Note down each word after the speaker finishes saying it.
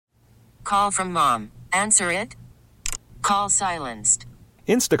call from mom. Answer it. Call silenced.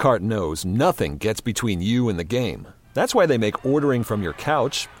 Instacart knows nothing gets between you and the game. That's why they make ordering from your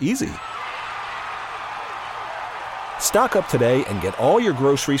couch easy. Stock up today and get all your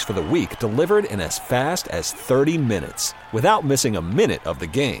groceries for the week delivered in as fast as 30 minutes without missing a minute of the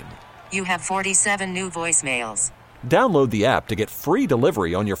game. You have 47 new voicemails. Download the app to get free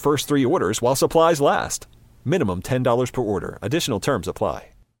delivery on your first 3 orders while supplies last. Minimum $10 per order. Additional terms apply.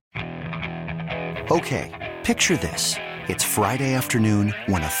 Okay, picture this. It's Friday afternoon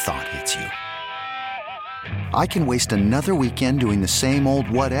when a thought hits you. I can waste another weekend doing the same old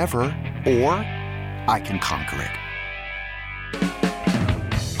whatever, or I can conquer it.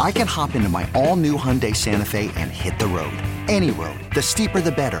 I can hop into my all-new Hyundai Santa Fe and hit the road. Any road. The steeper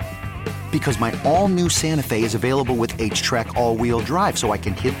the better. Because my all-new Santa Fe is available with H-Track all-wheel drive, so I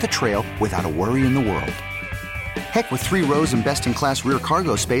can hit the trail without a worry in the world. Heck, with 3 rows and best-in-class rear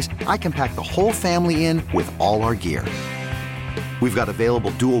cargo space, I can pack the whole family in with all our gear. We've got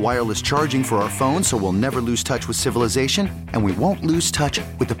available dual wireless charging for our phones, so we'll never lose touch with civilization, and we won't lose touch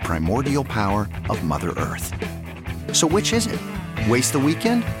with the primordial power of Mother Earth. So which is it? Waste the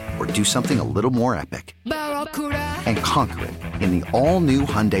weekend or do something a little more epic? And conquer it in the all-new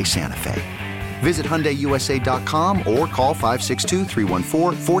Hyundai Santa Fe. Visit HyundaiUSA.com or call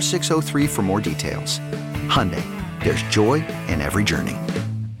 562-314-4603 for more details. Hyundai, there's joy in every journey.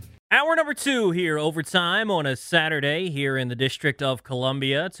 Hour number 2 here, overtime on a Saturday here in the District of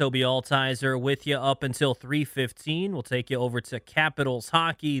Columbia. Tobi Altizer with you up until 3:15. We'll take you over to Capitals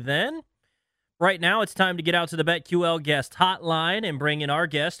hockey then. Right now, it's time to get out to the BetQL guest hotline and bring in our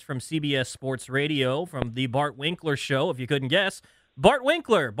guest from CBS Sports Radio from the Bart Winkler Show, if you couldn't guess. Bart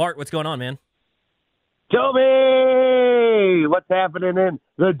Winkler. Bart, what's going on, man? Tobi! What's happening in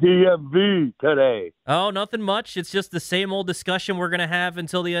the DMV today? Oh, nothing much. It's just the same old discussion we're going to have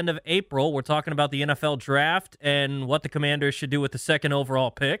until the end of April. We're talking about the NFL draft and what the Commanders should do with the second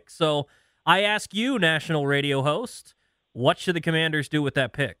overall pick. So I ask you, national radio host, what should the Commanders do with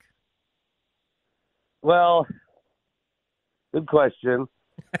that pick? Well, good question.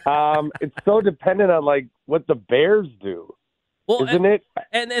 It's so dependent on what the Bears do, isn't it?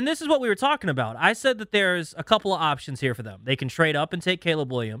 And this is what we were talking about. I said that there's a couple of options here for them. They can trade up and take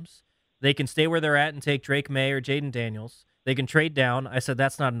Caleb Williams. They can stay where they're at and take Drake May or Jaden Daniels. They can trade down. I said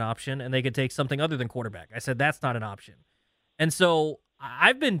that's not an option. And they could take something other than quarterback. I said that's not an option. And so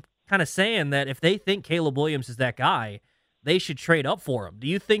I've been kind of saying that if they think Caleb Williams is that guy, they should trade up for him. Do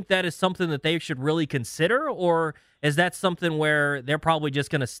you think that is something that they should really consider, or is that something where they're probably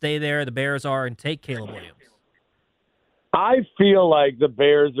just going to stay there, the Bears are, and take Caleb Williams? I feel like the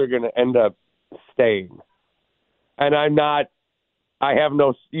Bears are going to end up staying. And I have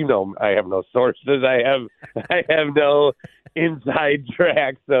no sources. I have no inside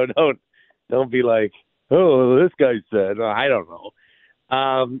track, so don't be like, oh, this guy said. I don't know.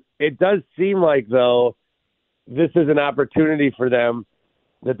 It does seem like, though, this is an opportunity for them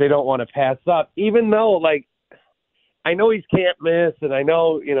that they don't want to pass up, even though, I know he's can't miss, and I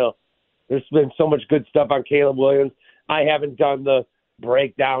know, there's been so much good stuff on Caleb Williams. I haven't done the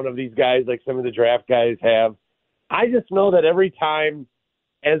breakdown of these guys like some of the draft guys have. I just know that every time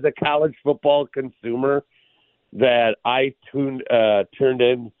as a college football consumer that I turned on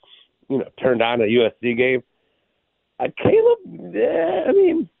a USC game,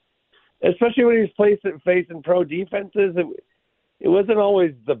 Caleb, especially when he was facing pro defenses, it wasn't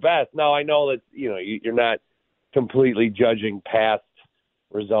always the best. Now, I know that, you're not completely judging past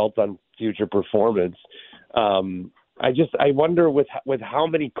results on future performance. I wonder with how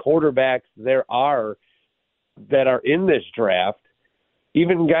many quarterbacks there are that are in this draft,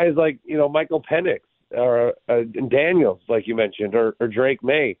 even guys like, Michael Penix or Daniels, like you mentioned, or Drake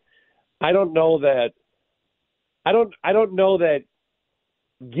May. I don't know that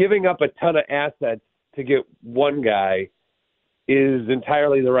giving up a ton of assets to get one guy is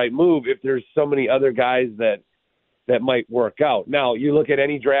entirely the right move if there's so many other guys that might work out. Now, you look at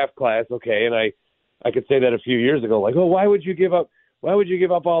any draft class, okay, and I could say that a few years ago, why would you give up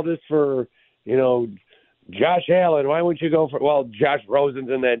all this for, Josh Allen? Why wouldn't you go for, Josh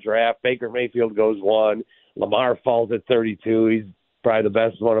Rosen's in that draft. Baker Mayfield goes 1. Lamar falls at 32. He's probably the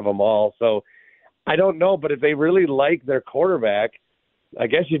best one of them all. So I don't know, but if they really like their quarterback, I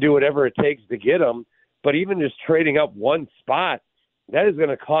guess you do whatever it takes to get them. But even just trading up one spot, that is going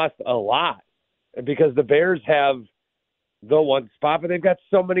to cost a lot because the Bears have the one spot, but they've got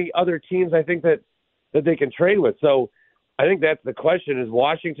so many other teams I think that they can trade with. So I think that's the question is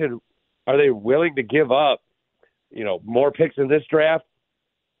Washington, are they willing to give up, more picks in this draft,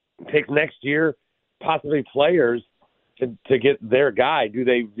 picks next year, possibly players to get their guy? Do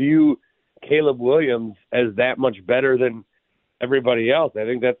they view Caleb Williams as that much better than everybody else? I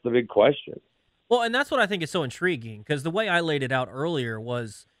think that's the big question. Well, and that's what I think is so intriguing, because the way I laid it out earlier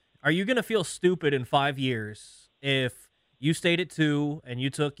was, are you going to feel stupid in 5 years if you stayed at 2 and you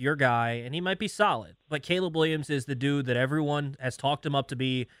took your guy, and he might be solid, but Caleb Williams is the dude that everyone has talked him up to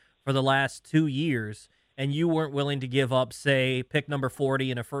be for the last 2 years, and you weren't willing to give up, say, pick number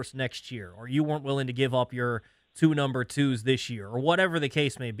 40 in a first next year, or you weren't willing to give up your 2 number 2s this year, or whatever the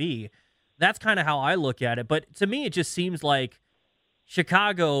case may be. That's kind of how I look at it. But to me, it just seems like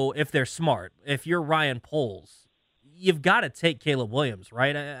Chicago, if they're smart, if you're Ryan Poles, you've got to take Caleb Williams,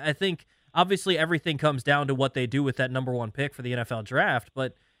 right? I think obviously everything comes down to what they do with that number 1 pick for the NFL draft,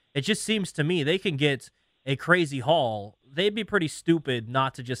 but it just seems to me they can get a crazy haul. They'd be pretty stupid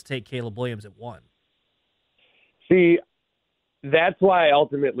not to just take Caleb Williams at 1. See, that's why I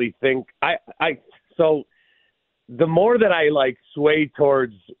ultimately think so the more that I sway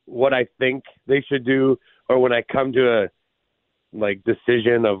towards what I think they should do, or when I come to a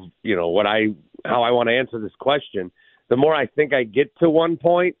decision of, how I want to answer this question, the more I think I get to one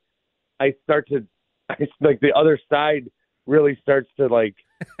point, I start to the other side really starts to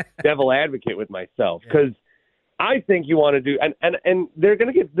devil advocate with myself, because I think you want to do, and they're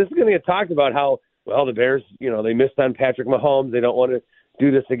going to get, this is going to get talked about how, well, the Bears, they missed on Patrick Mahomes. They don't want to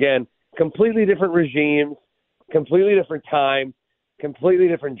do this again. Completely different regimes, completely different time, completely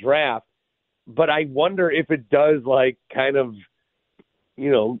different draft. But I wonder if it does kind of,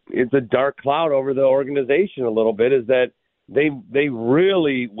 it's a dark cloud over the organization a little bit, is that they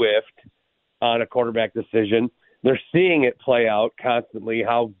really whiffed on a quarterback decision. They're seeing it play out constantly,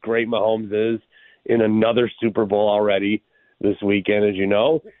 how great Mahomes is in another Super Bowl already this weekend, as you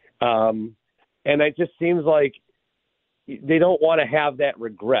know. And it just seems like they don't want to have that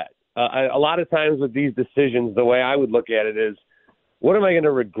regret. A lot of times with these decisions, the way I would look at it is, what am I going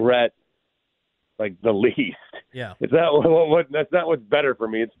to regret the least? Yeah. It's not that's not what's better for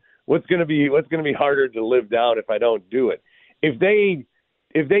me. It's what's going to be harder to live down if I don't do it. If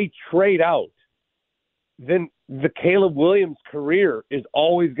they trade out, then the Caleb Williams career is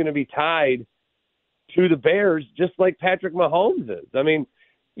always going to be tied to the Bears, just like Patrick Mahomes is. I mean,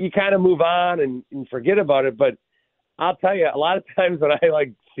 you kind of move on and forget about it, but I'll tell you, a lot of times when I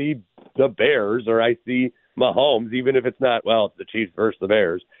see the Bears or I see Mahomes, even if it's not, well, it's the Chiefs versus the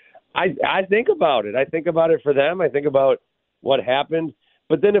Bears, I think about it. I think about it for them. I think about what happened.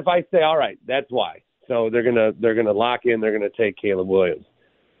 But then if I say, all right, that's why. So they're gonna lock in. They're gonna take Caleb Williams.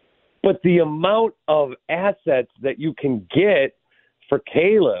 But the amount of assets that you can get for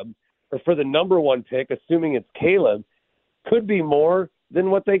Caleb, or for the number 1 pick, assuming it's Caleb, could be more than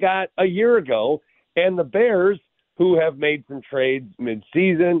what they got a year ago. And the Bears, who have made some trades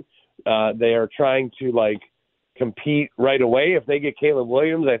mid-season, they are trying to compete right away. If they get Caleb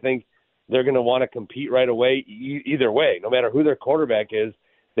Williams, I think they're going to want to compete right away. Either way, no matter who their quarterback is,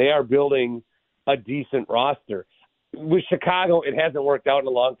 they are building a decent roster. With Chicago, it hasn't worked out in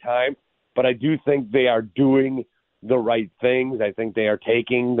a long time, but I do think they are doing the right things. I think they are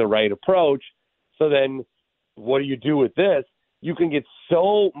taking the right approach. So then what do you do with this? You can get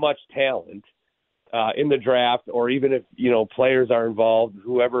so much talent in the draft, or even if, players are involved,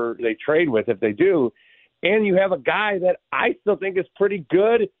 whoever they trade with, if they do, and you have a guy that I still think is pretty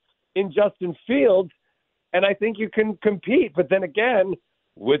good in Justin Fields, and I think you can compete. But then again,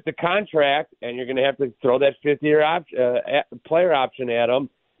 with the contract, and you're going to have to throw that 5th-year player option at him,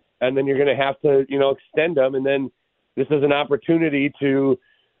 and then you're going to have to, extend them, and then this is an opportunity to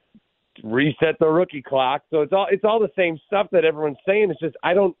reset the rookie clock. So it's all the same stuff that everyone's saying. It's just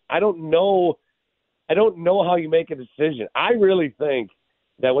I don't know how you make a decision. I really think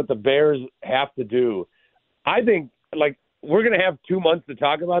that what the Bears have to do, I think we're going to have 2 months to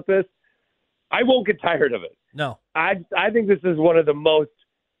talk about this. I won't get tired of it. No. I think this is one of the most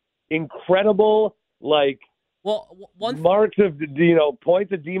incredible marks of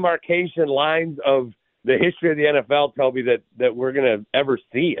points of demarcation, lines of the history of the NFL, Toby, that we're going to ever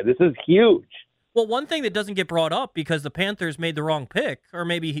see. This is huge. Well, one thing that doesn't get brought up because the Panthers made the wrong pick, or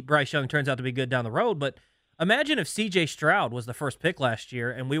maybe Bryce Young turns out to be good down the road, but imagine if C.J. Stroud was the first pick last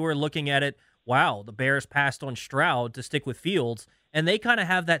year and we were looking at it, wow, the Bears passed on Stroud to stick with Fields, and they kind of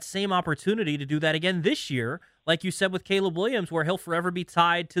have that same opportunity to do that again this year, like you said with Caleb Williams, where he'll forever be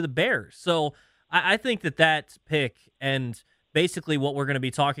tied to the Bears. So I think that pick and basically what we're going to be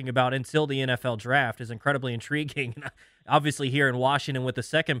talking about until the NFL draft is incredibly intriguing. Obviously here in Washington with the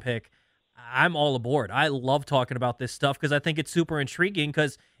second pick, I'm all aboard. I love talking about this stuff because I think it's super intriguing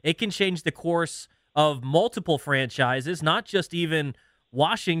because it can change the course of multiple franchises, not just even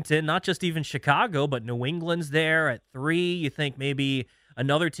Washington, not just even Chicago, but New England's there at 3. You think maybe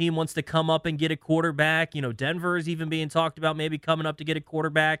another team wants to come up and get a quarterback. Denver is even being talked about maybe coming up to get a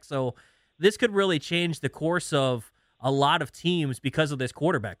quarterback. So this could really change the course of a lot of teams because of this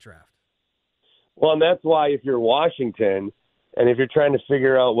quarterback draft. Well, and that's why if you're Washington and if you're trying to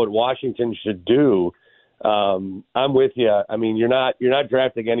figure out what Washington should do, I'm with you. I mean, you're not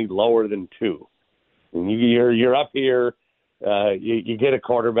drafting any lower than 2. You're up here. You get a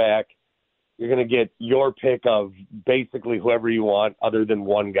quarterback. You're going to get your pick of basically whoever you want, other than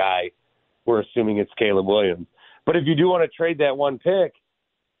one guy. We're assuming it's Caleb Williams. But if you do want to trade that one pick,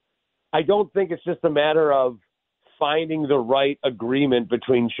 I don't think it's just a matter of finding the right agreement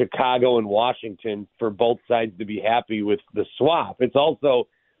between Chicago and Washington for both sides to be happy with the swap. It's also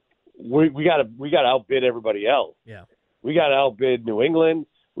we got to outbid everybody else. Yeah, we got to outbid New England.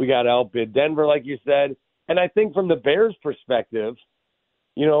 We got to outbid Denver, like you said. And I think from the Bears' perspective,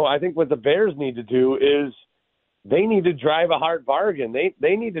 I think what the Bears need to do is they need to drive a hard bargain.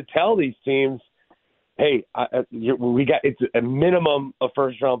 They need to tell these teams, hey, it's a minimum a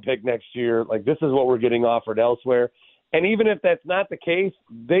first-round pick next year. Like, this is what we're getting offered elsewhere. And even if that's not the case,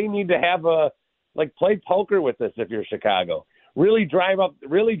 they need to have play poker with this if you're Chicago. Really drive up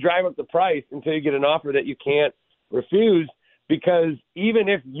the price until you get an offer that you can't refuse. Because even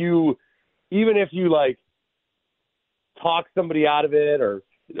if you talk somebody out of it or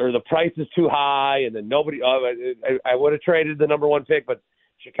the price is too high and then I would have traded the number 1 pick, but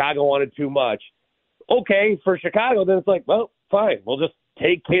Chicago wanted too much. Okay, for Chicago, then it's like, well, fine, we'll just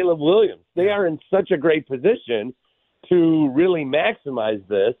take Caleb Williams. They are in such a great position to really maximize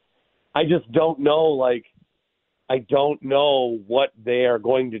this. I just don't know, I don't know what they are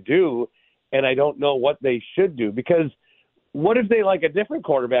going to do, and I don't know what they should do. Because what if they like a different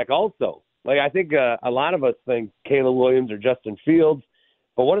quarterback also? I think a lot of us think Caleb Williams or Justin Fields,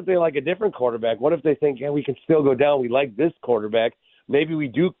 but what if they like a different quarterback? What if they think, we can still go down, we like this quarterback, maybe we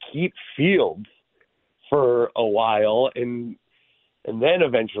do keep Fields for a while and then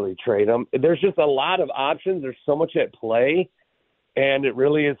eventually trade them. There's just a lot of options. There's so much at play, and it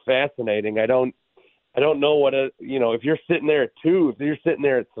really is fascinating. I don't know what if you're sitting there at 2, if you're sitting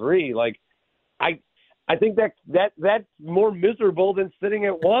there at 3, I think that's more miserable than sitting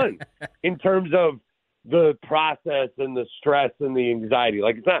at 1 in terms of the process and the stress and the anxiety.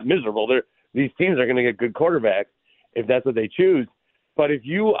 It's not miserable. These teams are going to get good quarterbacks if that's what they choose. But if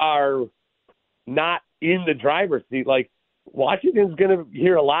you are not in the driver's seat, Washington's going to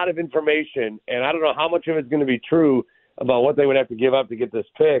hear a lot of information, and I don't know how much of it's going to be true about what they would have to give up to get this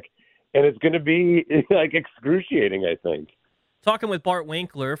pick, and it's going to be excruciating, I think. Talking with Bart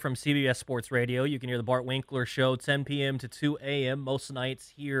Winkler from CBS Sports Radio. You can hear the Bart Winkler Show 10 p.m. to 2 a.m. most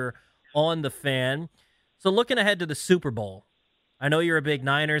nights here on The Fan. So looking ahead to the Super Bowl, I know you're a big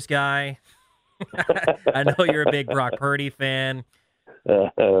Niners guy. I know you're a big Brock Purdy fan.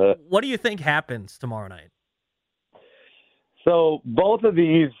 What do you think happens tomorrow night? So both of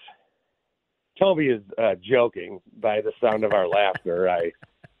these, Tobi is joking by the sound of our laughter. I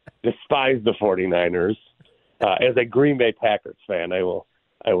despise the 49ers. As a Green Bay Packers fan, I will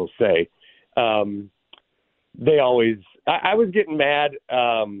say, they always. I was getting mad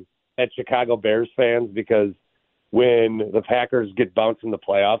at Chicago Bears fans because when the Packers get bounced in the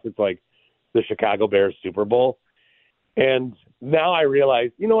playoffs, it's like the Chicago Bears Super Bowl. And now I realize,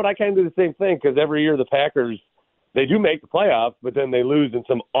 you know what? I kind of do the same thing because every year the Packers, they do make the playoffs, but then they lose in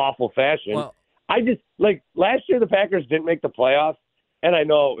some awful fashion. Well, I just last year the Packers didn't make the playoffs, and I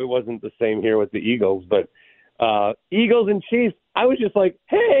know it wasn't the same here with the Eagles, but. Eagles and Chiefs, I was just like,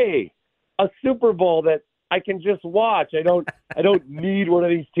 hey, a Super Bowl that I can just watch. I don't need one of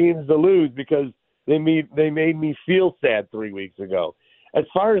these teams to lose because they made me feel sad 3 weeks ago. As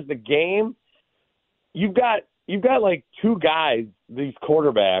far as the game, you've got 2 guys, these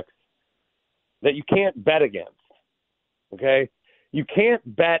quarterbacks, that you can't bet against. Okay? You can't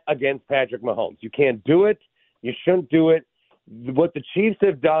bet against Patrick Mahomes. You can't do it. You shouldn't do it. What the Chiefs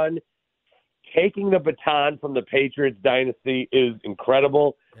have done, taking the baton from the Patriots dynasty, is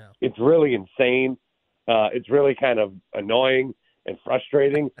incredible. Yeah. It's really insane. It's really kind of annoying and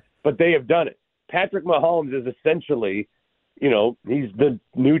frustrating, but they have done it. Patrick Mahomes is essentially, he's the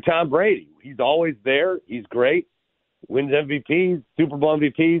new Tom Brady. He's always there. He's great. Wins MVPs, Super Bowl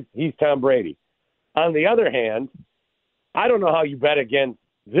MVPs. He's Tom Brady. On the other hand, I don't know how you bet against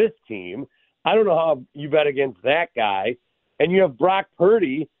this team. I don't know how you bet against that guy. And you have Brock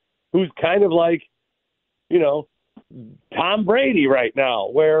Purdy, who's kind of like, Tom Brady right now,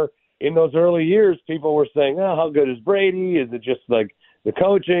 where in those early years, people were saying, how good is Brady? Is it just like the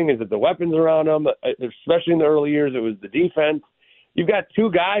coaching? Is it the weapons around him? Especially in the early years, it was the defense. You've got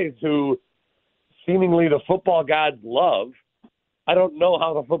 2 guys who seemingly the football gods love, I don't know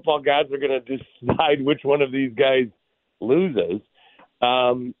how the football gods are going to decide which one of these guys loses.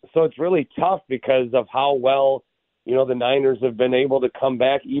 So it's really tough because of how well, the Niners have been able to come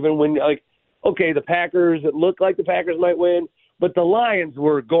back, even when, okay, the Packers, it looked like the Packers might win, but the Lions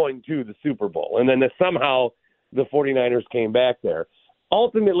were going to the Super Bowl. And then somehow the 49ers came back there.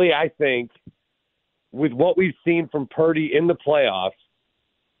 Ultimately, I think with what we've seen from Purdy in the playoffs,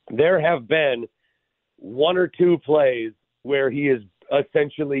 there have been one or two plays where he is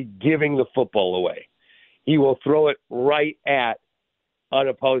essentially giving the football away. He will throw it right at an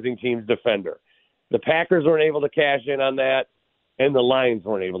opposing team's defender. The Packers weren't able to cash in on that, and the Lions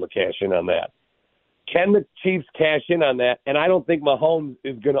weren't able to cash in on that. Can the Chiefs cash in on that? And I don't think Mahomes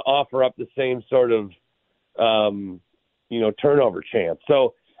is going to offer up the same sort of, turnover chance.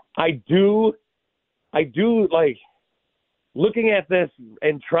 So I do like looking at this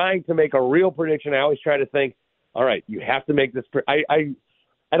and trying to make a real prediction. I always try to think, all right, you have to make this. I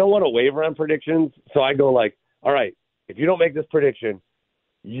don't want to waver on predictions, so I go like, all right, if you don't make this prediction,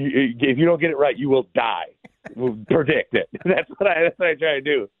 if you don't get it right, you will die. We'll predict it. That's what I try to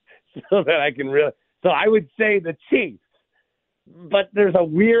do, so that I can really. So I would say the Chiefs, but there's a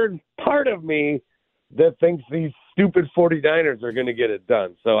weird part of me that thinks these stupid 49ers are going to get it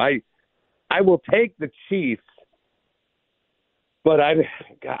done. So I will take the Chiefs. But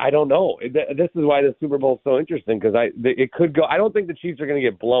I don't know. This is why the Super Bowl is so interesting, because it could go. I don't think the Chiefs are going to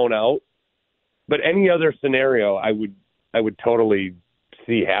get blown out, but any other scenario, I would totally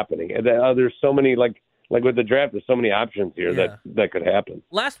see happening. And there's so many like with the draft, there's so many options here that could happen.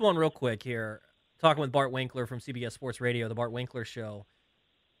 Last one, real quick here. Talking with Bart Winkler from CBS Sports Radio, the Bart Winkler Show.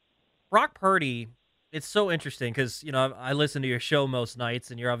 Brock Purdy. It's so interesting because I listen to your show most nights,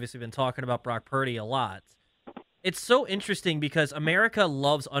 and you're obviously been talking about Brock Purdy a lot. It's so interesting because America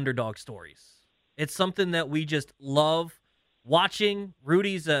loves underdog stories. It's something that we just love watching.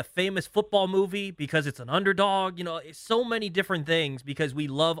 Rudy's a famous football movie because it's an underdog. It's so many different things because we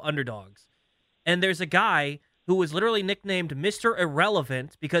love underdogs. And there's a guy who was literally nicknamed Mr.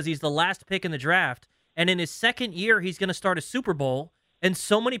 Irrelevant because he's the last pick in the draft. And in his second year, he's going to start a Super Bowl. And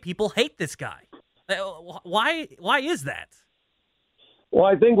so many people hate this guy. Why is that? Well,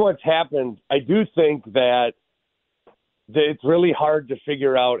 I think what's happened, I do think that it's really hard to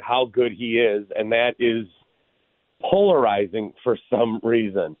figure out how good he is, and that is polarizing for some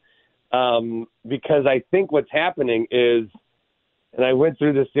reason. Because I think what's happening is, and I went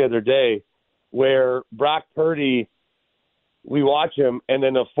through this the other day, where Brock Purdy, we watch him, and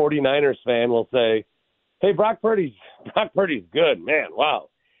then a 49ers fan will say, hey, Brock Purdy's good, man, wow.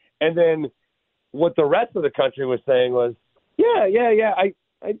 And then what the rest of the country was saying was, yeah, I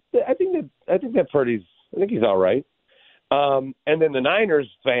think he's all right. And then the Niners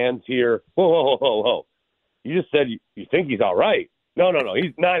fans hear, whoa. You just said you think he's all right. No,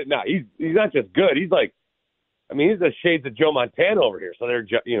 he's not. No, he's not just good. He's like, he's the shades of Joe Montana over here. So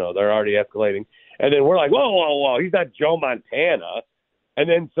they're already escalating. And then we're like, whoa, he's not Joe Montana. And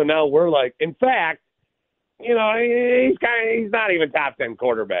then so now we're like, in fact, he's not even top 10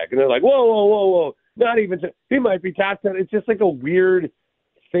 quarterback. And they're like, whoa, not even. He might be top 10. It's just like a weird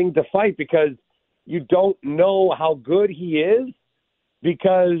thing to fight because you don't know how good he is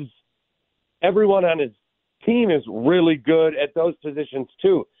because everyone on his team is really good at those positions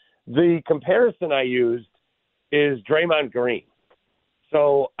too. The comparison I used is Draymond Green.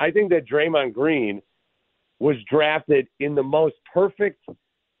 So I think that Draymond Green was drafted in the most perfect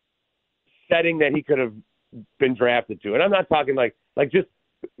setting that he could have been drafted to. And I'm not talking like just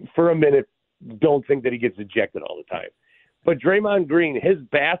for a minute, don't think that he gets ejected all the time. But Draymond Green, his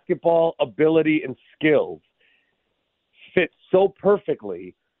basketball ability and skills fit so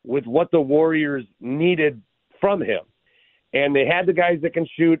perfectly with what the Warriors needed from him. And they had the guys that can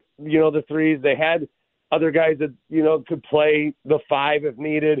shoot, the threes. They had other guys that, could play the five if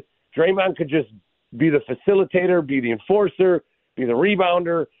needed. Draymond could just be the facilitator, be the enforcer, be the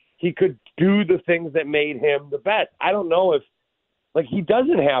rebounder. He could do the things that made him the best. I don't know if, he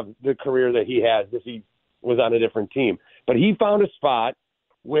doesn't have the career that he has if he was on a different team. But he found a spot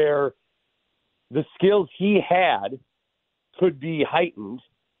where the skills he had could be heightened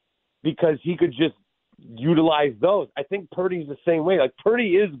because he could just utilize those. I think Purdy's the same way.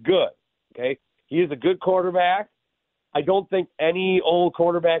 Purdy is good, okay? He is a good quarterback. I don't think any old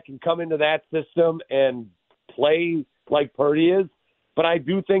quarterback can come into that system and play like Purdy is, but I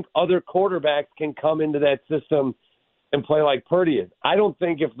do think other quarterbacks can come into that system and play like Purdy is. I don't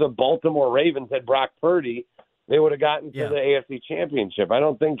think if the Baltimore Ravens had Brock Purdy, they would have gotten to the AFC Championship. I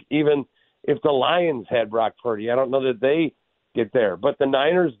don't think even if the Lions had Brock Purdy, I don't know that they get there. But the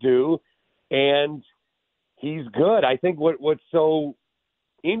Niners do, and he's good. I think what's so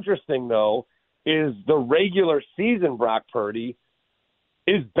interesting, though, is the regular season Brock Purdy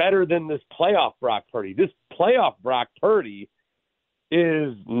is better than this playoff Brock Purdy. This playoff Brock Purdy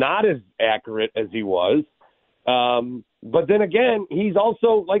is not as accurate as he was. But then again, he's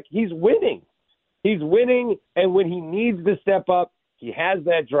also he's winning. He's winning, and when he needs to step up, he has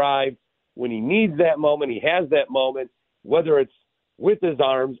that drive. When he needs that moment, he has that moment, whether it's with his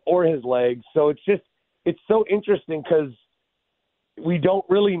arms or his legs. So it's so interesting because we don't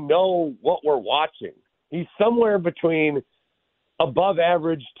really know what we're watching. He's somewhere between above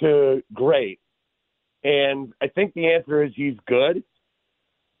average to great. And I think the answer is he's good.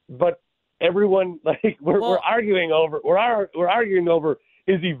 But everyone, we're arguing over,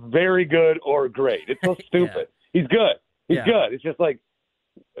 is he very good or great? It's so stupid. Yeah. He's good. He's good. It's just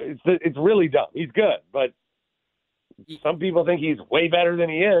it's really dumb. He's good. But some people think he's way better than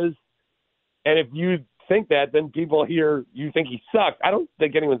he is. And if you think that, then people hear you think he sucks. I don't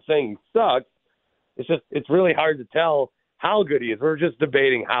think anyone's saying he sucks. It's really hard to tell how good he is. We're just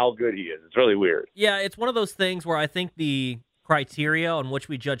debating how good he is. It's really weird. Yeah, it's one of those things where I think the criteria on which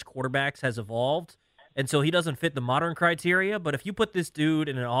we judge quarterbacks has evolved, and so he doesn't fit the modern criteria. But if you put this dude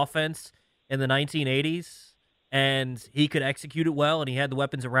in an offense in the 1980s and he could execute it well and he had the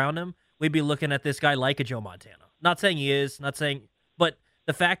weapons around him, we'd be looking at this guy like a Joe Montana. Not saying he is, but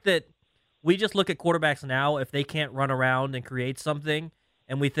the fact that we just look at quarterbacks now, if they can't run around and create something,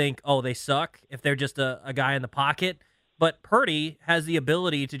 and we think, oh, they suck if they're just a guy in the pocket. But Purdy has the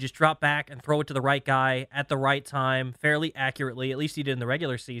ability to just drop back and throw it to the right guy at the right time fairly accurately. At least he did in the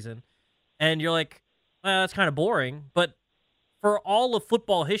regular season. And you're like, well, that's kind of boring. But for all of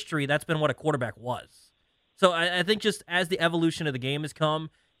football history, that's been what a quarterback was. So I think just as the evolution of the game has come,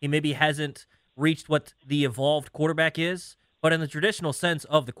 he maybe hasn't reached what the evolved quarterback is. But in the traditional sense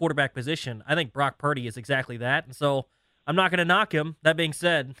of the quarterback position, I think Brock Purdy is exactly that. And so I'm not going to knock him. That being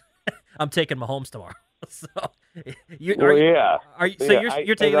said, I'm taking Mahomes tomorrow. So you're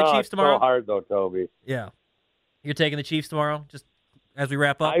taking the Chiefs tomorrow? So hard though, Toby. Yeah, you're taking the Chiefs tomorrow. Just as we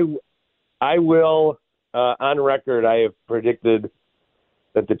wrap up, I will. On record, I have predicted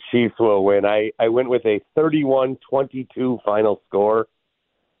that the Chiefs will win. I went with a 31-22 final score.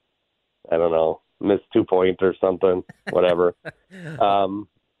 I don't know, missed 2 points or something, whatever.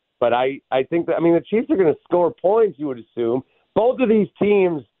 But I think that the Chiefs are going to score points. You would assume both of these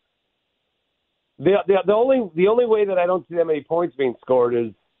teams. The only way that I don't see that many points being scored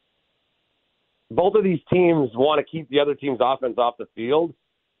is both of these teams want to keep the other team's offense off the field,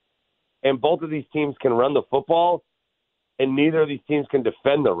 and both of these teams can run the football, and neither of these teams can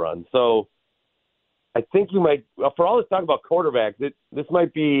defend the run. So I think you might, for all this talk about quarterbacks, this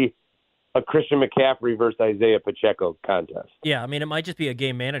might be a Christian McCaffrey versus Isaiah Pacheco contest. Yeah, it might just be a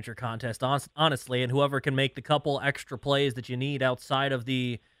game manager contest, honestly, and whoever can make the couple extra plays that you need outside of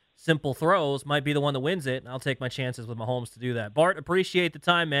the simple throws might be the one that wins it, and I'll take my chances with Mahomes to do that. Bart, appreciate the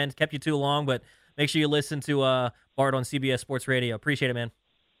time, man. Kept you too long, but make sure you listen to Bart on CBS Sports Radio. Appreciate it, man.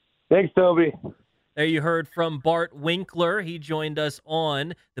 Thanks, Toby. There you heard from Bart Winkler. He joined us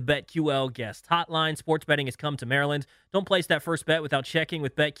on the BetQL guest hotline. Sports betting has come to Maryland. Don't place that first bet without checking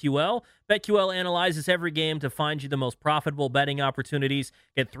with BetQL. BetQL analyzes every game to find you the most profitable betting opportunities.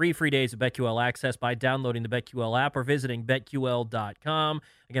 Get 3 free days of BetQL access by downloading the BetQL app or visiting BetQL.com.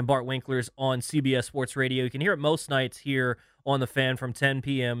 Again, Bart Winkler's on CBS Sports Radio. You can hear it most nights here on The Fan from 10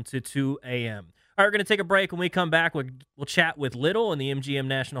 p.m. to 2 a.m. All right, we're going to take a break. When we come back, we'll chat with Little on the MGM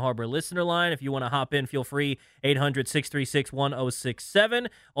National Harbor listener line. If you want to hop in, feel free, 800-636-1067.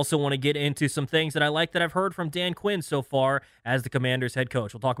 Also want to get into some things that I like that I've heard from Dan Quinn so far as the Commanders head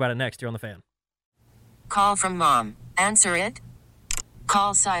coach. We'll talk about it next here on The Fan. Call from mom. Answer it.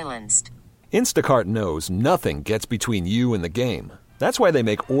 Call silenced. Instacart knows nothing gets between you and the game. That's why they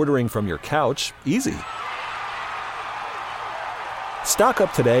make ordering from your couch easy. Stock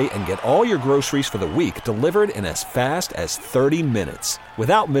up today and get all your groceries for the week delivered in as fast as 30 minutes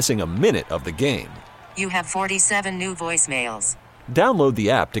without missing a minute of the game. You have 47 new voicemails. Download the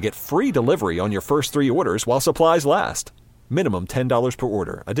app to get free delivery on your first 3 orders while supplies last. Minimum $10 per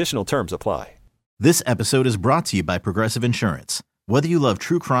order. Additional terms apply. This episode is brought to you by Progressive Insurance. Whether you love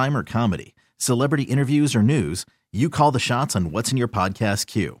true crime or comedy, celebrity interviews or news, you call the shots on what's in your podcast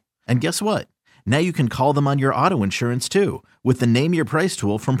queue. And guess what? Now you can call them on your auto insurance too with the Name Your Price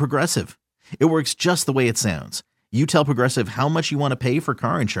tool from Progressive. It works just the way it sounds. You tell Progressive how much you want to pay for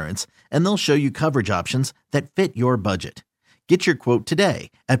car insurance, and they'll show you coverage options that fit your budget. Get your quote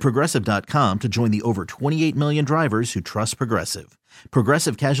today at Progressive.com to join the over 28 million drivers who trust Progressive.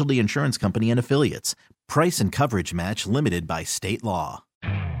 Progressive Casualty Insurance Company and Affiliates. Price and coverage match limited by state law.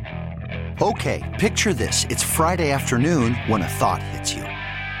 Okay, picture this. It's Friday afternoon when a thought hits you.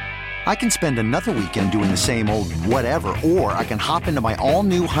 I can spend another weekend doing the same old whatever, or I can hop into my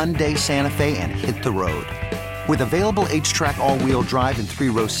all-new Hyundai Santa Fe and hit the road. With available H-Track all-wheel drive and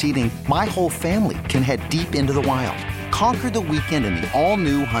 3-row seating, my whole family can head deep into the wild. Conquer the weekend in the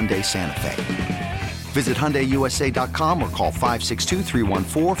all-new Hyundai Santa Fe. Visit HyundaiUSA.com or call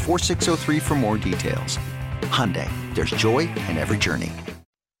 562-314-4603 for more details. Hyundai, there's joy in every journey.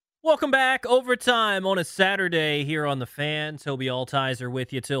 Welcome back. Overtime on a Saturday here on The Fan. Tobi Altizer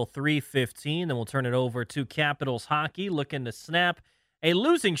with you till 3:15. Then we'll turn it over to Capitals hockey, looking to snap a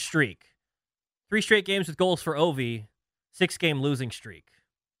losing streak. 3 straight games with goals for Ovi, 6-game losing streak.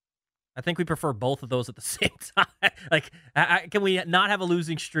 I think we prefer both of those at the same time. Can we not have a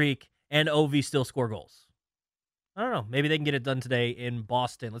losing streak and Ovi still score goals? I don't know. Maybe they can get it done today in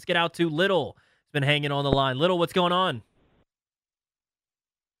Boston. Let's get out to Little. He's been hanging on the line. Little, what's going on?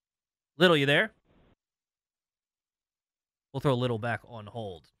 Little, you there? We'll throw Little back on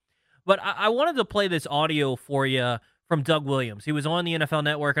hold. But I wanted to play this audio for you from Doug Williams. He was on the NFL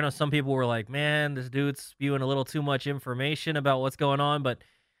Network. I know some people were like, man, this dude's spewing a little too much information about what's going on. But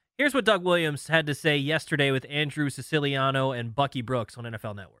here's what Doug Williams had to say yesterday with Andrew Siciliano and Bucky Brooks on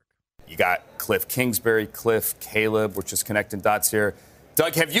NFL Network. You got Cliff Kingsbury, Cliff, Caleb. We're just connecting dots here.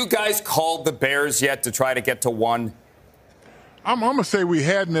 Doug, have you guys called the Bears yet to try to get to 1? I'm going to say we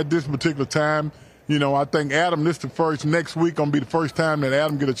hadn't at this particular time. You know, I think Adam, next week going to be the first time that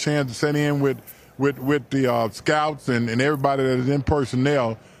Adam get a chance to sit in with the scouts and everybody that is in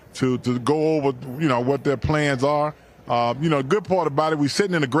personnel to go over, you know, what their plans are. The good part about it, we're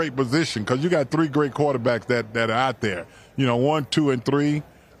sitting in a great position because you got 3 great quarterbacks that are out there. 1, 2, and 3.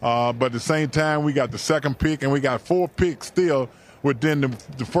 But at the same time, we got the second pick and we got 4 picks still within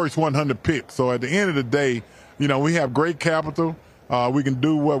the first 100 picks. So at the end of the day, we have great capital. We can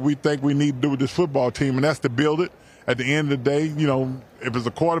do what we think we need to do with this football team, and that's to build it. At the end of the day, if it's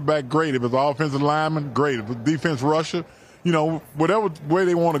a quarterback, great. If it's an offensive lineman, great. If it's a defense rusher, whatever way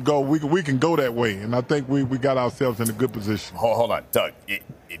they want to go, we can go that way. And I think we got ourselves in a good position. Hold on, Doug.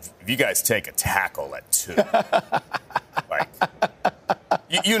 If you guys take a tackle at 2,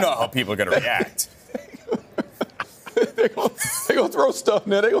 you know how people are going to react. They're going to throw stuff,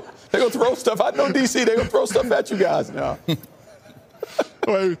 man. They're going to throw stuff. I know DC, they're going to throw stuff at you guys now.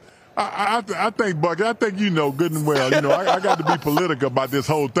 Well, I think, Bucky, good and well. I got to be political about this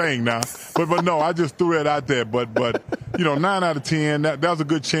whole thing now. But no, I just threw it out there. But 9 out of 10, that was a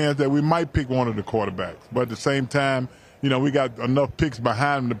good chance that we might pick one of the quarterbacks. But at the same time, we got enough picks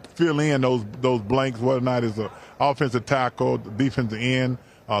behind them to fill in those blanks, whether or not it's an offensive tackle, defensive end,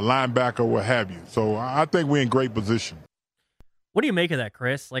 linebacker, what have you. So I think we're in great position. What do you make of that,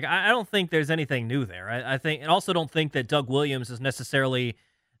 Chris? I don't think there's anything new there. I think, and also don't think that Doug Williams is necessarily,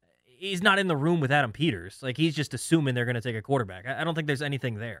 he's not in the room with Adam Peters. He's just assuming they're going to take a quarterback. I don't think there's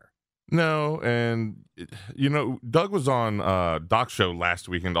anything there. No, and, Doug was on Doc's show last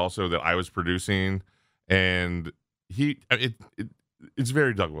weekend also that I was producing, and it's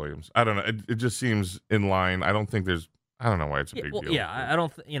very Doug Williams. I don't know. It just seems in line. I don't know why it's a big deal. Yeah, I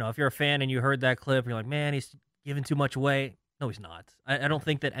don't, if you're a fan and you heard that clip, you're like, man, he's giving too much away. No, he's not. I don't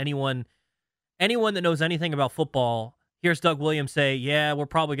think that anyone that knows anything about football hears Doug Williams say, yeah, we're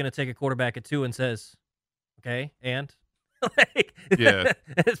probably going to take a quarterback at 2 and says, okay, and? Yeah.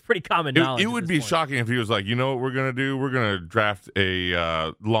 It's pretty common knowledge. It would be shocking if he was like, you know what we're going to do? We're going to draft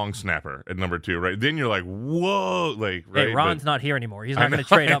a long snapper at number 2, right? Then you're like, whoa. Right? Hey, Ron's not here anymore. He's not going to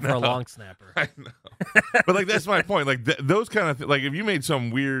trade up for a long snapper. I know. But, that's my point. Those kind of things. If you made some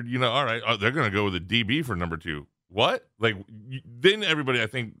weird, all right, they're going to go with a DB for number 2. What? Then everybody, I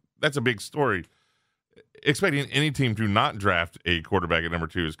think that's a big story. Expecting any team to not draft a quarterback at number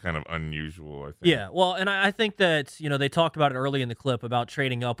 2 is kind of unusual, I think. Yeah, well, and I think that, they talked about it early in the clip about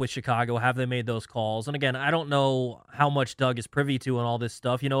trading up with Chicago. Have they made those calls? And again, I don't know how much Doug is privy to and all this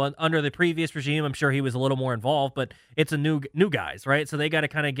stuff. Under the previous regime, I'm sure he was a little more involved, but it's a new guys, right? So they got to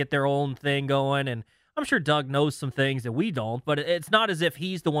kind of get their own thing going, and I'm sure Doug knows some things that we don't, but it's not as if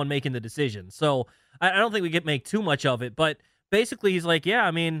he's the one making the decision. So I don't think we can make too much of it, but basically he's like,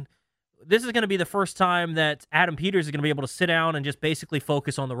 yeah, this is going to be the first time that Adam Peters is going to be able to sit down and just basically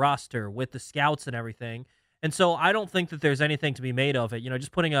focus on the roster with the scouts and everything. And so I don't think that there's anything to be made of it.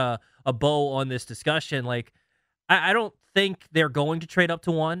 Just putting a bow on this discussion, I don't think they're going to trade up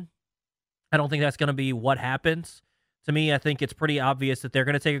to 1. I don't think that's going to be what happens. To me, I think it's pretty obvious that they're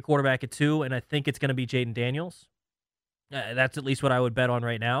going to take a quarterback at 2, and I think it's going to be Jaden Daniels. That's at least what I would bet on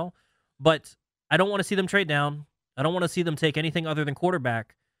right now. But I don't want to see them trade down. I don't want to see them take anything other than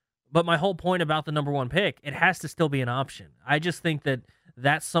quarterback. But my whole point about the number 1 pick, it has to still be an option. I just think that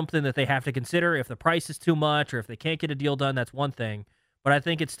that's something that they have to consider. If the price is too much or if they can't get a deal done, that's one thing. But I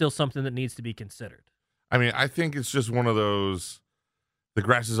think it's still something that needs to be considered. I mean, I think it's just one of those, the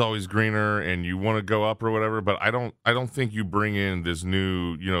grass is always greener and you want to go up or whatever, but I don't think you bring in this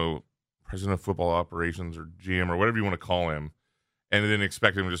new, president of football operations or GM or whatever you want to call him and then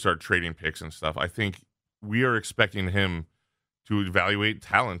expect him to start trading picks and stuff. I think we are expecting him to evaluate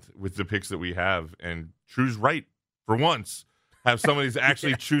talent with the picks that we have and choose right for once. Have somebody who's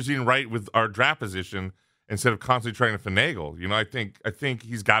actually choosing right with our draft position instead of constantly trying to finagle. I think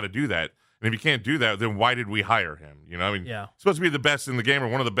he's got to do that. And if he can't do that, then why did we hire him? He's supposed to be the best in the game or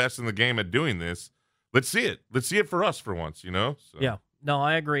one of the best in the game at doing this. Let's see it. Let's see it for us for once, So. Yeah. No,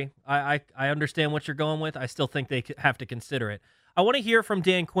 I agree. I understand what you're going with. I still think they have to consider it. I want to hear from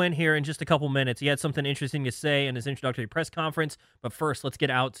Dan Quinn here in just a couple minutes. He had something interesting to say in his introductory press conference. But first, let's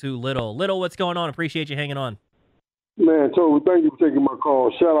get out to Little. Little, what's going on? Appreciate you hanging on. Man, Tobi, thank you for taking my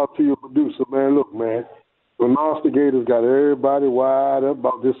call. Shout out to your producer, man. Look, man, the Nostigators got everybody wide up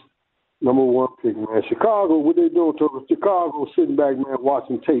about this number one pick, man. Chicago, what they doing, Tobi? Chicago sitting back, man,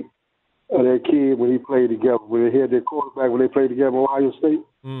 watching tape of that kid when he played together, when they had their quarterback, when they played together in Ohio State.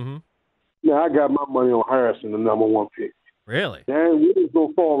 Mm-hmm. Now, I got my money on Harrison, the number one pick. Really? Dan Williams going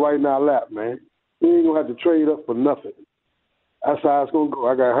to fall right in our lap, man. We ain't going to have to trade up for nothing. That's how it's going to go.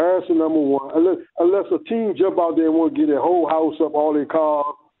 I got Harrison number one. Unless a team jump out there and want to get their whole house up, all their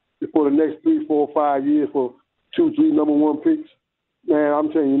cars, for the next 3, 4, 5 years for 2, 3 number one picks. Man,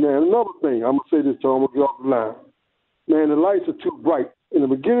 I'm telling you, man, another thing. I'm going to say this to him. I'm going to get off the line. Man, the lights are too bright. In the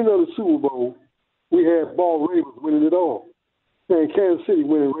beginning of the Super Bowl, we had Ball Ravens winning it all. Man, Kansas City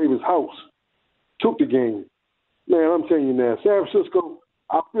winning Ravens' house. Took the game. Man, I'm telling you now, San Francisco,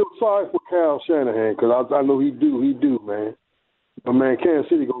 I feel sorry for Kyle Shanahan because I know he do, man. But, man, Kansas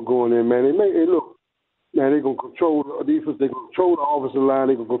City going to go in there, man. Hey, look, man, they're going to control the defense. They're going to control the offensive line.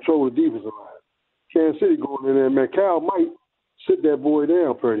 They're going to control the defensive line. Kansas City going in there, man. Kyle might sit that boy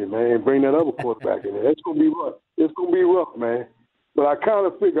down pretty, man, and bring that other quarterback in there. It's going to be rough. It's going to be rough, man. But I kind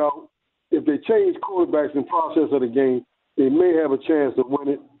of figure out if they change quarterbacks in the process of the game, they may have a chance to win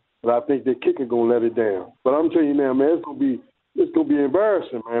it. But I think their kicker going to let it down. But I'm telling you now, man, it's going to be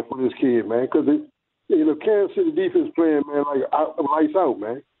embarrassing, man, for this kid, man, because Kansas City defense playing, man, like lights out,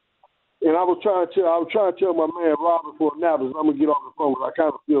 man. And I was trying to tell my man Robert for Annapolis, I'm gonna get off the phone because I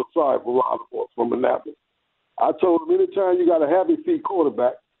kind of feel sorry for Robert from Annapolis. I told him anytime you got a happy feet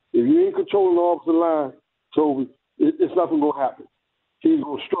quarterback, if you ain't controlling the offensive line, Tobi, it's nothing gonna happen. He's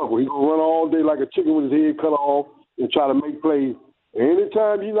gonna struggle. He's gonna run all day like a chicken with his head cut off and try to make plays. And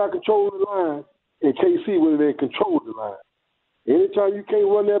anytime you're not controlling the line, and KC when they control the line. Anytime you can't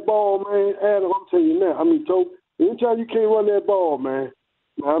run that ball, man, Adam, I'm telling you now, Tobi, anytime you can't run that ball, man,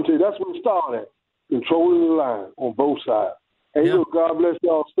 I'm telling you, that's when it started at, controlling the line on both sides. Hey, Look, God bless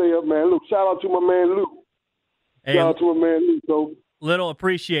y'all. Stay up, man. Look, shout out to my man, Luke. Hey, shout out to my man, Luke, Tobi. Little,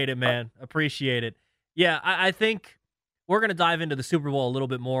 appreciate it, man. Appreciate it. Yeah, I think we're going to dive into the Super Bowl a little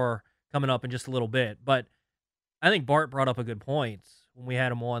bit more coming up in just a little bit, but I think Bart brought up a good point when we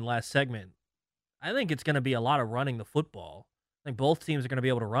had him on last segment. I think it's going to be a lot of running the football. I think both teams are going to be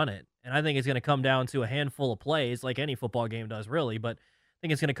able to run it, and I think it's going to come down to a handful of plays, like any football game does, really, but I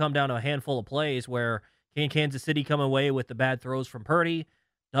think it's going to come down to a handful of plays where can Kansas City come away with the bad throws from Purdy?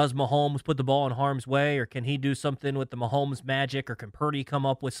 Does Mahomes put the ball in harm's way, or can he do something with the Mahomes magic, or can Purdy come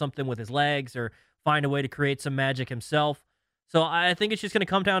up with something with his legs, or find a way to create some magic himself? So I think it's just going to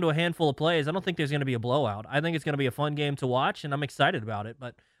come down to a handful of plays. I don't think there's going to be a blowout. I think it's going to be a fun game to watch, and I'm excited about it.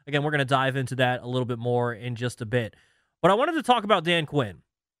 But, again, we're going to dive into that a little bit more in just a bit. But I wanted to talk about Dan Quinn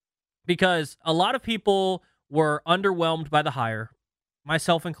because a lot of people were underwhelmed by the hire,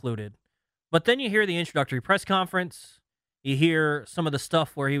 myself included. But then you hear the introductory press conference. You hear some of the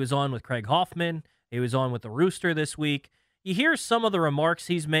stuff where he was on with Craig Hoffman. He was on with the Rooster this week. You hear some of the remarks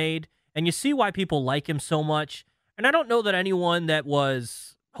he's made, and you see why people like him so much. And I don't know that anyone that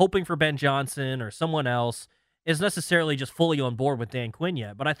was hoping for Ben Johnson or someone else is necessarily just fully on board with Dan Quinn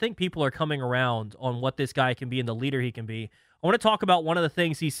yet, but I think people are coming around on what this guy can be and the leader he can be. I want to talk about one of the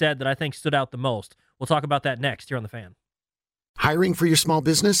things he said that I think stood out the most. We'll talk about that next here on The Fan. Hiring for your small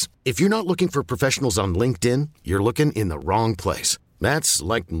business? If you're not looking for professionals on LinkedIn, you're looking in the wrong place. That's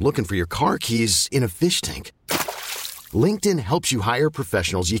like looking for your car keys in a fish tank. LinkedIn helps you hire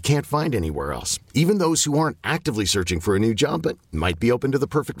professionals you can't find anywhere else, even those who aren't actively searching for a new job but might be open to the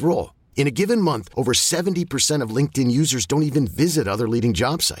perfect role. In a given month, over 70% of LinkedIn users don't even visit other leading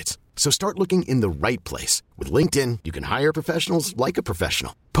job sites. So start looking in the right place. With LinkedIn, you can hire professionals like a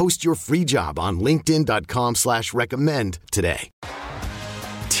professional. Post your free job on linkedin.com/recommend today.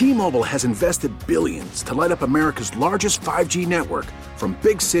 T-Mobile has invested billions to light up America's largest 5G network, from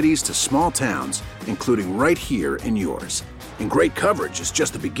big cities to small towns, including right here in yours. And great coverage is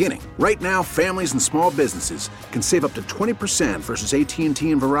just the beginning. Right now, families and small businesses can save up to 20% versus AT&T and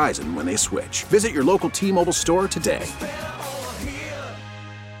Verizon when they switch. Visit your local T-Mobile store today.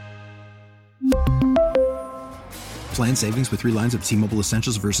 Plan savings with 3 lines of T-Mobile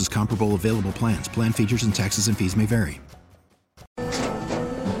Essentials versus comparable available plans. Plan features and taxes and fees may vary.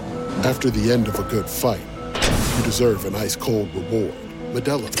 After the end of a good fight, you deserve an ice-cold reward.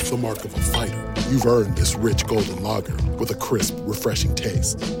 Modelo is the mark of a fighter. You've earned this rich golden lager with a crisp, refreshing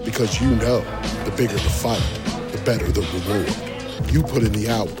taste. Because you know, the bigger the fight, the better the reward. You put in the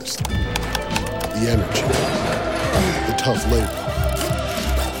hours, the energy, the tough labor.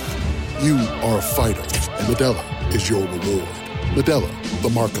 You are a fighter, and Modelo is your reward. Modelo, the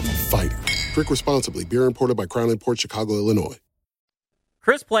mark of a fighter. Drink responsibly. Beer imported by Crown Imports, Chicago, Illinois.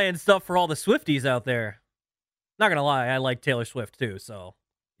 Chris playing stuff for all the Swifties out there. Not going to lie, I like Taylor Swift too, so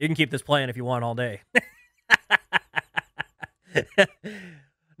you can keep this playing if you want all day.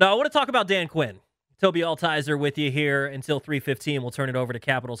 Now, I want to talk about Dan Quinn. Tobi Altizer with you here until 3:15. We'll turn it over to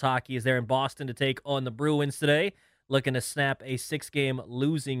Capitals hockey as they're in Boston to take on the Bruins today, looking to snap a 6-game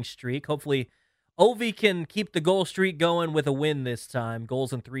losing streak. Hopefully, Ovi can keep the goal streak going with a win this time.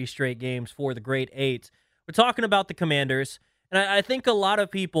 Goals in 3 straight games for the Great 8. We're talking about the Commanders, and I think a lot of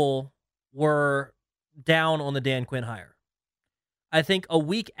people were down on the Dan Quinn hire. I think a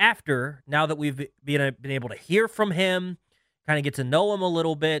week after, now that we've been able to hear from him, kind of get to know him a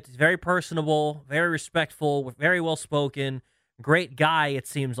little bit, he's very personable, very respectful, very well-spoken, great guy, it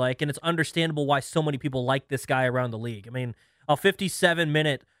seems like, and it's understandable why so many people like this guy around the league. I mean, a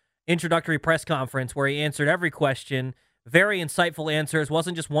 57-minute introductory press conference where he answered every question, very insightful answers,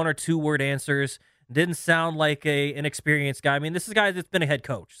 wasn't just 1 or 2 word answers, didn't sound like an experienced guy. I mean, this is a guy that's been a head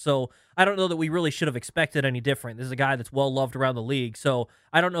coach, so I don't know that we really should have expected any different. This is a guy that's well-loved around the league, so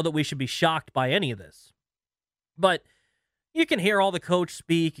I don't know that we should be shocked by any of this. But you can hear all the coach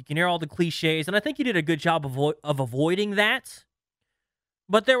speak, you can hear all the cliches, and I think he did a good job of avoiding that.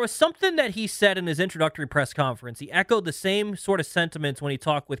 But there was something that he said in his introductory press conference. He echoed the same sort of sentiments when he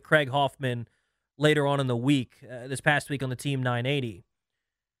talked with Craig Hoffman later on in the week, this past week on the Team 980.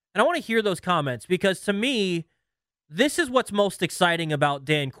 And I want to hear those comments because, to me, this is what's most exciting about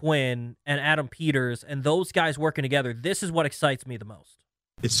Dan Quinn and Adam Peters and those guys working together. This is what excites me the most.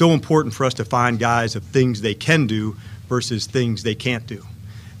 It's so important for us to find guys of things they can do versus things they can't do.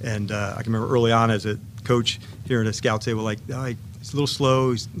 And I can remember early on as a coach hearing a scout say, well, like, oh, he's a little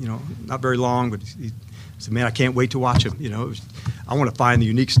slow, he's, not very long, but I said, man, I can't wait to watch him. I want to find the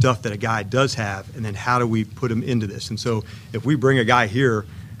unique stuff that a guy does have, and then how do we put him into this? And so if we bring a guy here,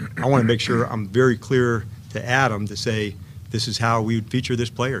 I want to make sure I'm very clear to Adam to say, this is how we would feature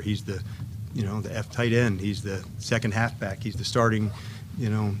this player. He's the F tight end. He's the second halfback. He's the starting,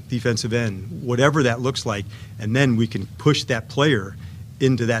 defensive end, whatever that looks like. And then we can push that player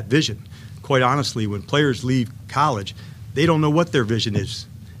into that vision. Quite honestly, when players leave college, they don't know what their vision is.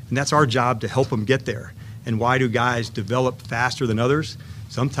 And that's our job to help them get there. And why do guys develop faster than others?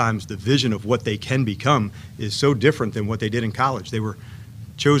 Sometimes the vision of what they can become is so different than what they did in college. They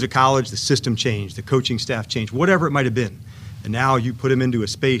chose a college, the system changed, the coaching staff changed, whatever it might have been. And now you put them into a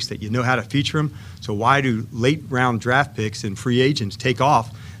space that you know how to feature them. So why do late round draft picks and free agents take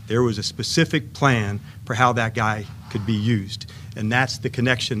off? There was a specific plan for how that guy could be used. And that's the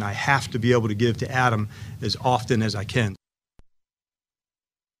connection I have to be able to give to Adam as often as I can.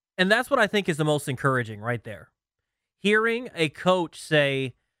 And that's what I think is the most encouraging right there. Hearing a coach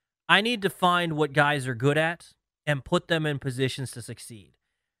say, I need to find what guys are good at and put them in positions to succeed.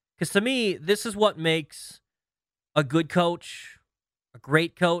 Because to me, this is what makes a good coach, a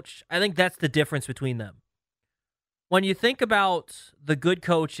great coach. I think that's the difference between them. When you think about the good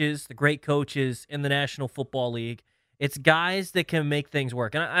coaches, the great coaches in the National Football League, it's guys that can make things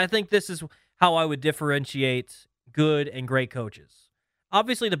work. And I think this is how I would differentiate good and great coaches.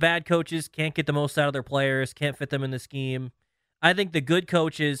 Obviously, the bad coaches can't get the most out of their players, can't fit them in the scheme. I think the good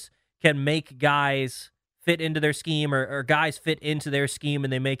coaches can make guys fit into their scheme or guys fit into their scheme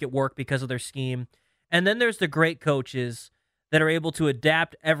and they make it work because of their scheme. And then there's the great coaches that are able to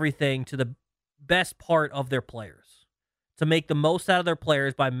adapt everything to the best part of their players, to make the most out of their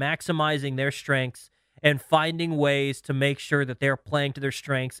players by maximizing their strengths and finding ways to make sure that they're playing to their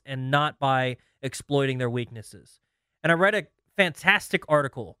strengths and not by exploiting their weaknesses. And I read a fantastic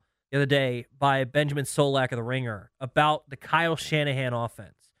article the other day by Benjamin Solak of The Ringer about the Kyle Shanahan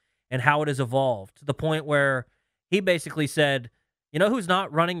offense and how it has evolved to the point where he basically said, you know who's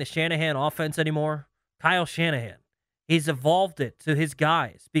not running the Shanahan offense anymore? Kyle Shanahan. He's evolved it to his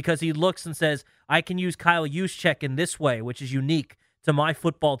guys because he looks and says, I can use Kyle Juszczyk in this way, which is unique to my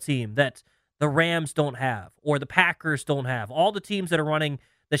football team that the Rams don't have or the Packers don't have. All the teams that are running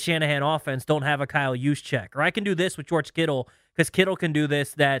the Shanahan offense don't have a Kyle Juszczyk. Or I can do this with George Kittle because Kittle can do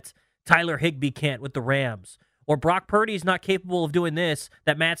this that Tyler Higbee can't with the Rams. Or Brock Purdy is not capable of doing this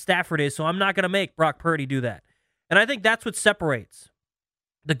that Matt Stafford is, so I'm not going to make Brock Purdy do that. And I think that's what separates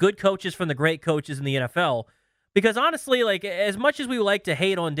the good coaches from the great coaches in the NFL. Because honestly, like as much as we like to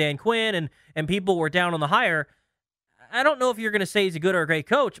hate on Dan Quinn and people were down on the hire, I don't know if you're going to say he's a good or a great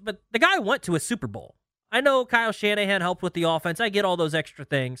coach, but the guy went to a Super Bowl. I know Kyle Shanahan helped with the offense. I get all those extra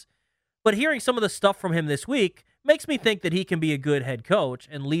things. But hearing some of the stuff from him this week makes me think that he can be a good head coach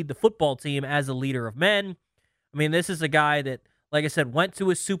and lead the football team as a leader of men. I mean, this is a guy that, like I said, went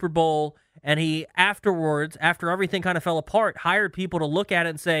to a Super Bowl, and he afterwards, after everything kind of fell apart, hired people to look at it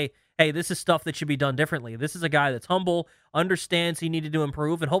and say, hey, this is stuff that should be done differently. This is a guy that's humble, understands he needed to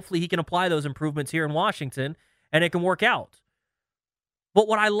improve, and hopefully he can apply those improvements here in Washington, and it can work out. But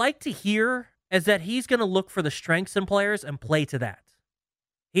what I like to hear is that he's going to look for the strengths in players and play to that.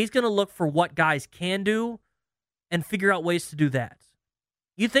 He's going to look for what guys can do and figure out ways to do that.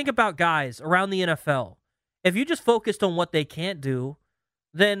 You think about guys around the NFL. If you just focused on what they can't do,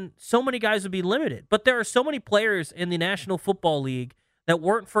 then so many guys would be limited. But there are so many players in the National Football League that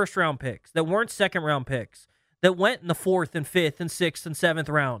weren't first-round picks, that weren't second-round picks, that went in the 4th and 5th and 6th and 7th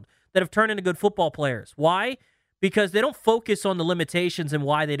round, that have turned into good football players. Why? Because they don't focus on the limitations and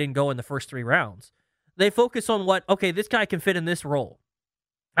why they didn't go in the first 3 rounds. They focus on what, okay, this guy can fit in this role.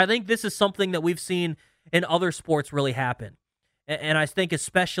 I think this is something that we've seen in other sports really happen. And I think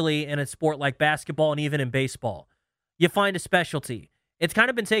especially in a sport like basketball and even in baseball, you find a specialty. It's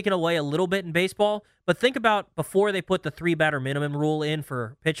kind of been taken away a little bit in baseball, but think about before they put the 3-batter minimum rule in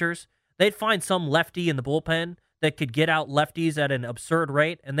for pitchers, they'd find some lefty in the bullpen that could get out lefties at an absurd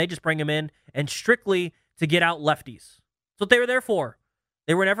rate, and they just bring him in and strictly to get out lefties. That's what they were there for.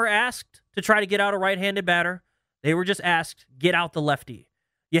 They were never asked to try to get out a right-handed batter. They were just asked, get out the lefty.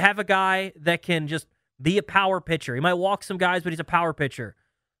 You have a guy that can just be a power pitcher. He might walk some guys, but he's a power pitcher.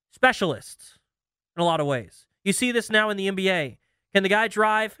 Specialist in a lot of ways. You see this now in the NBA. Can the guy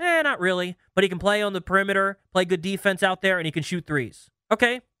drive? Not really. But he can play on the perimeter, play good defense out there, and he can shoot threes.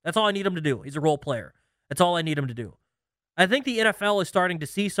 Okay, that's all I need him to do. He's a role player. That's all I need him to do. I think the NFL is starting to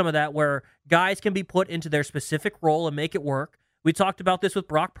see some of that where guys can be put into their specific role and make it work. We talked about this with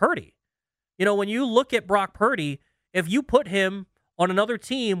Brock Purdy. You know, when you look at Brock Purdy, if you put him on another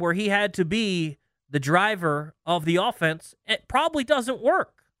team where he had to be the driver of the offense, it probably doesn't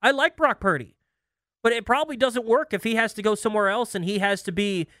work. I like Brock Purdy, but it probably doesn't work if he has to go somewhere else and he has to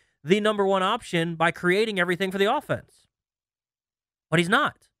be the number one option by creating everything for the offense. But he's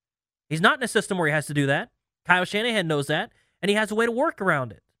not. He's not in a system where he has to do that. Kyle Shanahan knows that, and he has a way to work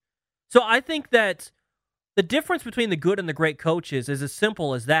around it. So I think that the difference between the good and the great coaches is as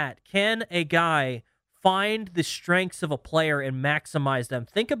simple as that. Can a guy find the strengths of a player and maximize them?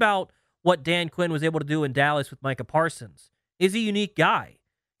 Think about what Dan Quinn was able to do in Dallas with Micah Parsons. Is he a unique guy?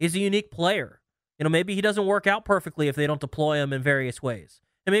 Is he a unique player? You know, maybe he doesn't work out perfectly if they don't deploy him in various ways.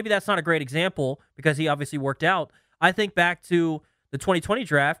 And maybe that's not a great example because he obviously worked out. I think back to the 2020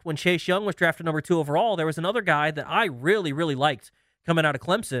 draft when Chase Young was drafted number 2 overall. There was another guy that I really, really liked coming out of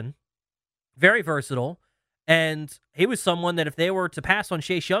Clemson. Very versatile. And he was someone that if they were to pass on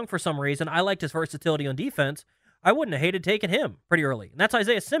Chase Young for some reason, I liked his versatility on defense. I wouldn't have hated taking him pretty early. And that's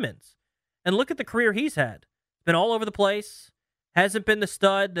Isaiah Simmons. And look at the career he's had. Been all over the place. Hasn't been the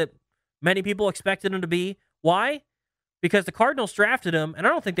stud that many people expected him to be. Why? Because the Cardinals drafted him, and I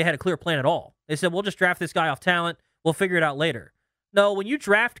don't think they had a clear plan at all. They said, we'll just draft this guy off talent. We'll figure it out later. No, when you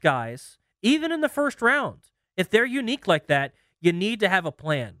draft guys, even in the first round, if they're unique like that, you need to have a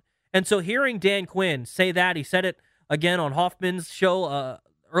plan. And so hearing Dan Quinn say that, he said it again on Hoffman's show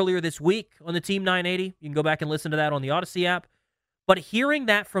earlier this week on the Team 980. You can go back and listen to that on the Odyssey app. But hearing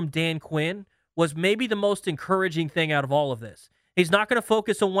that from Dan Quinn was maybe the most encouraging thing out of all of this. He's not going to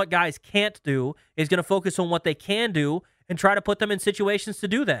focus on what guys can't do. He's going to focus on what they can do and try to put them in situations to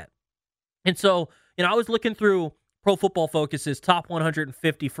do that. And so, you know, I was looking through Pro Football Focus's top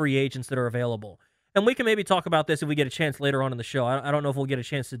 150 free agents that are available. And we can maybe talk about this if we get a chance later on in the show. I don't know if we'll get a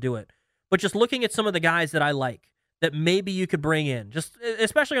chance to do it. But just looking at some of the guys that I like that maybe you could bring in, just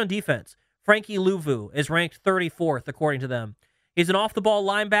especially on defense. Frankie Louvu is ranked 34th according to them. He's an off-the-ball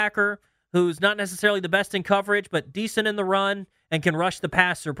linebacker who's not necessarily the best in coverage, but decent in the run and can rush the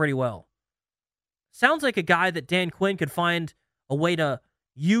passer pretty well. Sounds like a guy that Dan Quinn could find a way to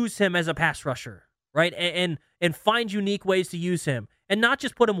use him as a pass rusher, right? And find unique ways to use him and not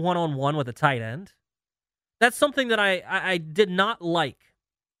just put him one-on-one with a tight end. That's something that I did not like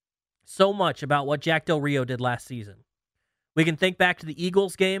so much about what Jack Del Rio did last season. We can think back to the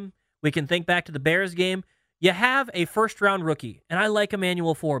Eagles game. We can think back to the Bears game. You have a first-round rookie, and I like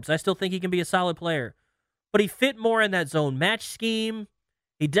Emmanuel Forbes. I still think he can be a solid player. But he fit more in that zone match scheme.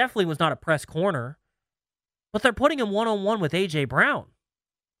 He definitely was not a press corner. But they're putting him one-on-one with A.J. Brown.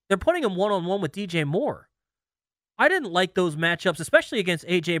 They're putting him one-on-one with DJ Moore. I didn't like those matchups, especially against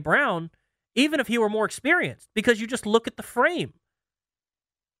A.J. Brown, even if he were more experienced, because you just look at the frame.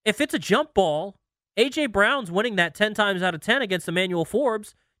 If it's a jump ball, A.J. Brown's winning that 10 times out of 10 against Emmanuel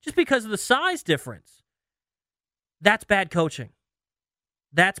Forbes just because of the size difference. That's bad coaching.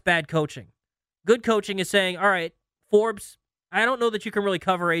 That's bad coaching. Good coaching is saying, all right, Forbes, I don't know that you can really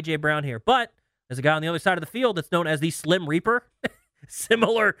cover A.J. Brown here, but there's a guy on the other side of the field that's known as the Slim Reaper,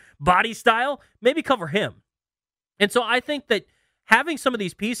 similar body style, maybe cover him. And so I think that having some of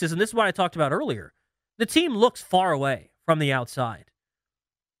these pieces, and this is what I talked about earlier, the team looks far away from the outside.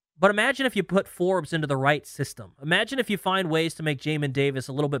 But imagine if you put Forbes into the right system. Imagine if you find ways to make Jamin Davis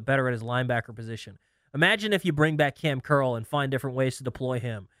a little bit better at his linebacker position. Imagine if you bring back Cam Curl and find different ways to deploy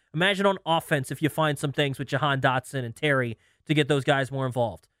him. Imagine on offense if you find some things with Jahan Dotson and Terry to get those guys more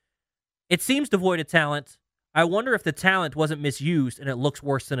involved. It seems devoid of talent. I wonder if the talent wasn't misused and it looks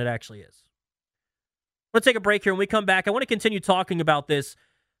worse than it actually is. Let's take a break here. When we come back, I want to continue talking about this.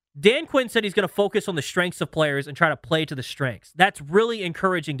 Dan Quinn said he's going to focus on the strengths of players and try to play to the strengths. That's really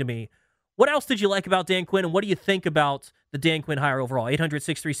encouraging to me. What else did you like about Dan Quinn, and what do you think about the Dan Quinn hire overall?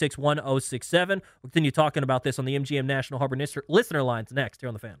 800-636-1067. We'll continue talking about this on the MGM National Harbor listener lines next here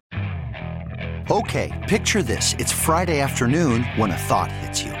on The Fan. Okay, picture this. It's Friday afternoon when a thought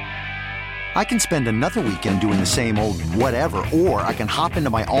hits you. I can spend another weekend doing the same old whatever, or I can hop into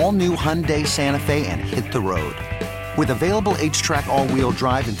my all-new Hyundai Santa Fe and hit the road. With available H-Track all-wheel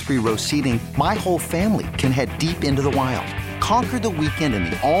drive and 3-row seating, my whole family can head deep into the wild. Conquer the weekend in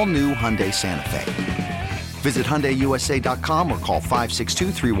the all-new Hyundai Santa Fe. Visit HyundaiUSA.com or call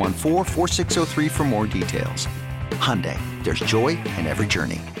 562-314-4603 for more details. Hyundai, there's joy in every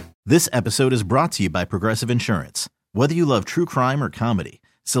journey. This episode is brought to you by Progressive Insurance. Whether you love true crime or comedy,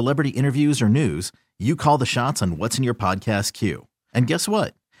 celebrity interviews or news, you call the shots on what's in your podcast queue. And guess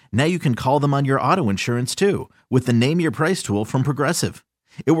what? Now you can call them on your auto insurance too with the Name Your Price tool from Progressive.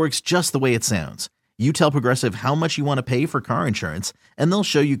 It works just the way it sounds. You tell Progressive how much you want to pay for car insurance, and they'll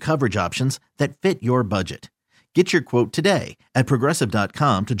show you coverage options that fit your budget. Get your quote today at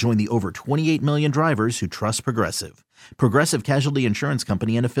Progressive.com to join the over 28 million drivers who trust Progressive. Progressive Casualty Insurance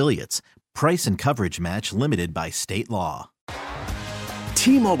Company and Affiliates. Price and coverage match limited by state law.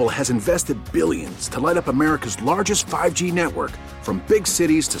 T-Mobile has invested billions to light up America's largest 5G network, from big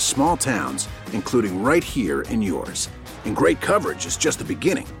cities to small towns, including right here in yours. And great coverage is just the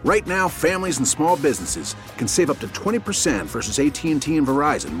beginning. Right now, families and small businesses can save up to 20% versus AT&T and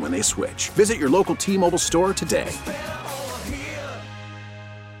Verizon when they switch. Visit your local T-Mobile store today.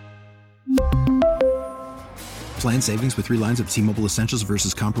 Plan savings with 3 lines of T-Mobile Essentials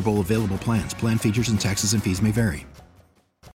versus comparable available plans. Plan features and taxes and fees may vary.